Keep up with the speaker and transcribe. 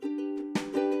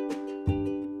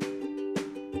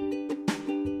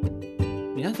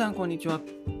皆さんこんにちは。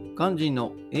ガンジー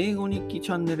の英語日記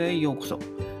チャンネルへようこそ。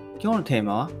今日のテー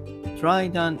マは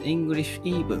Try an English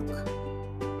ebook。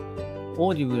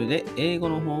オーディブルで英語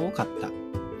の本を買った。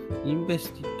インベ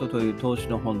スティッドという投資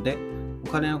の本で、お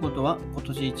金のことは今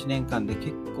年1年間で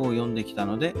結構読んできた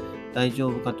ので大丈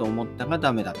夫かと思ったが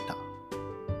ダメだった。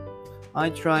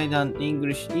I tried an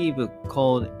English ebook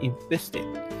called Invested,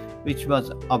 which was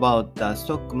about the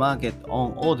stock market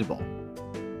on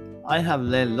Audible.I have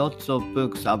read lots of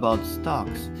books about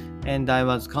stocks, and I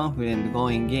was confident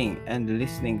going in and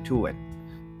listening to it,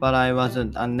 but I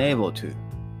wasn't unable to.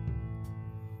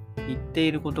 言って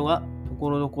いることがと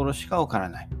ころどころしかわから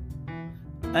ない。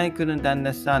I couldn't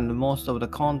understand most of the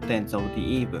contents of the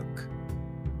ebook.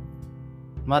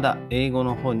 まだ英語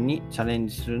の本にチャレン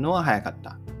ジするのは早かっ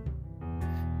た。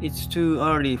It's too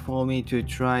early for me to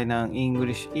try an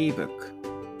English ebook.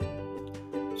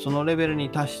そのレベルに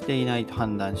達していないと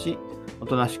判断し、お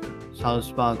となしくサウ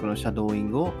スパークのシャドーイ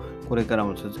ングをこれから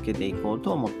も続けていこう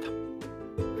と思っ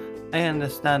た。I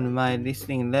understand my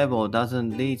listening level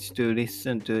doesn't lead to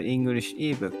listen to English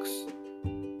ebooks,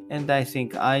 and I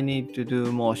think I need to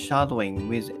do more shadowing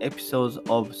with episodes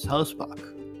of South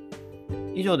Park.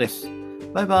 以上です。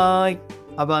バイバイ。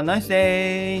Have a nice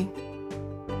day!